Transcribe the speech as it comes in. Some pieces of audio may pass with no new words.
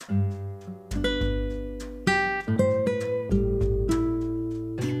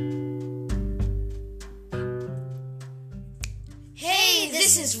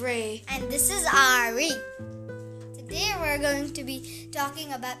is Ray. And this is Ari. Today we're going to be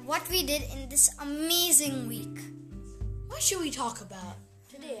talking about what we did in this amazing week. What should we talk about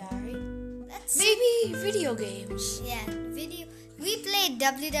today, Ari? Maybe video games. Yeah, video. We played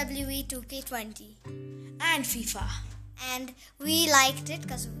WWE 2K20. And FIFA. And we liked it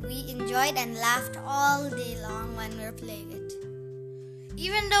because we enjoyed and laughed all day long when we were playing it.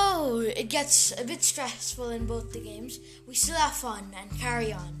 Even though it gets a bit stressful in both the games, we still have fun and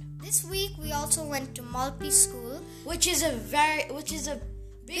carry on. This week we also went to Maltby School, which is a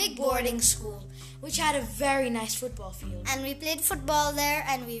big boarding school, which had a very nice football field. And we played football there,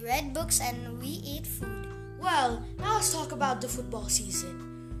 and we read books, and we ate food. Well, now let's talk about the football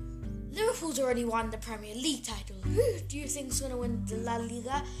season. Liverpool's already won the Premier League title. Who do you think is going to win the La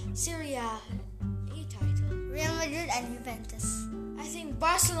Liga Serie A title? Real Madrid and Juventus. I think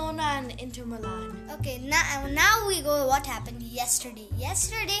Barcelona and Inter Milan. Okay, now we go what happened yesterday.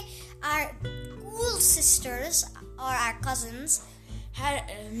 Yesterday, our cool sisters, or our cousins, held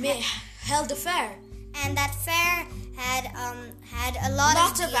a fair. And that fair had a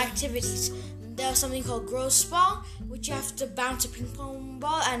lot of activities. There was something called Gross Ball, which you have to bounce a ping pong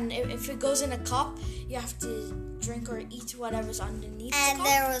ball, and if it goes in a cup, you have to drink or eat whatever's underneath and the cup.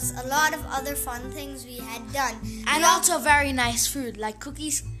 There was a lot of other fun things we had done. And also very nice food, like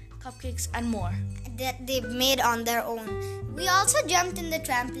cookies, cupcakes, and more. That they made on their own. We also jumped in the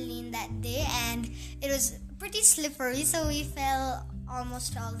trampoline that day, and it was pretty slippery, so we fell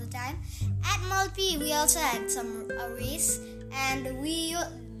almost all the time. At Maltby, we also had a race, and we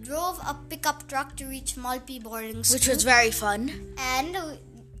drove a pickup truck to reach Maltby boarding school, which was very fun. And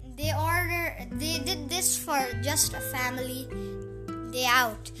they did this for just a family day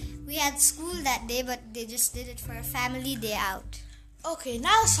out. We had school that day, but they just did it for a family day out. Okay,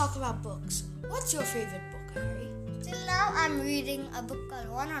 now let's talk about books. What's your favorite book, Harry? Till now, I'm reading a book called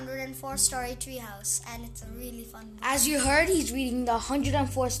 104 Story Treehouse, and it's a really fun book. As you heard, he's reading the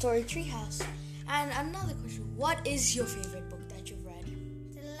 104 Story Treehouse. And another question, what is your favorite book that you've read?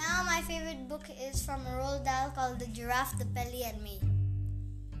 Till now, my favorite book is from Roald Dahl called The Giraffe, the Pelly, and Me.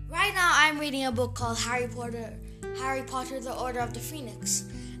 Right now, I'm reading a book called Harry Potter, The Order of the Phoenix.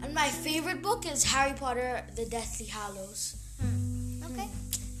 And my favorite book is Harry Potter, The Deathly Hallows. Okay.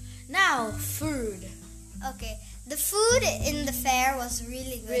 Now, food. Okay. The food in the fair was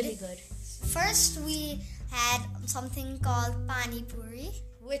really good. Really good. First, we had something called pani puri,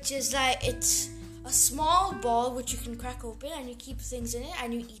 which is it's a small ball which you can crack open and you keep things in it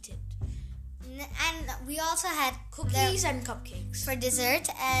and you eat it. And we also had cookies and cupcakes for dessert,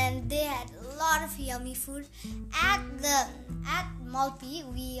 and they had a lot of yummy food. At Maltby,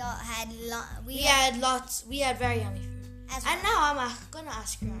 we had very yummy food. And now I'm gonna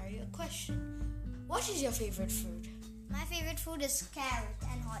ask you, Ari, a question. What is your favorite food? My favorite food is carrot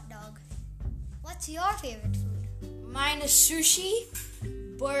and hot dog. What's your favorite food? Mine is sushi,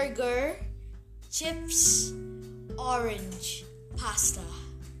 burger, chips, orange, pasta.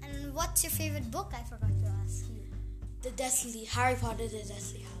 And what's your favorite book? I forgot to ask you. Harry Potter, The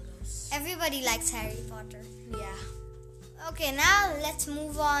Deathly Hallows. Everybody likes Harry Potter. Yeah. Okay, now let's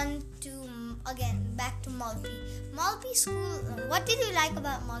move on to, back to Maltby. Maltby School, what did you like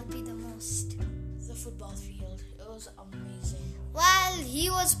about Maltby the most? The football field. It was amazing. While he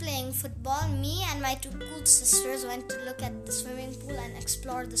was playing football, me and my two cool sisters went to look at the swimming pool and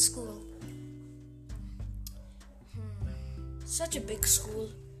explore the school. Such a big school.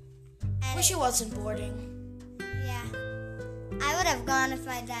 And wish it wasn't boarding. Yeah. I would have gone if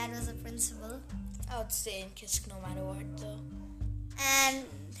my dad was a principal. I would stay in Kisk no matter what, though.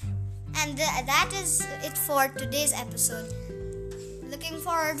 And that is it for today's episode. Looking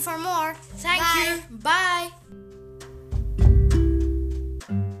forward for more. Thank you. Bye.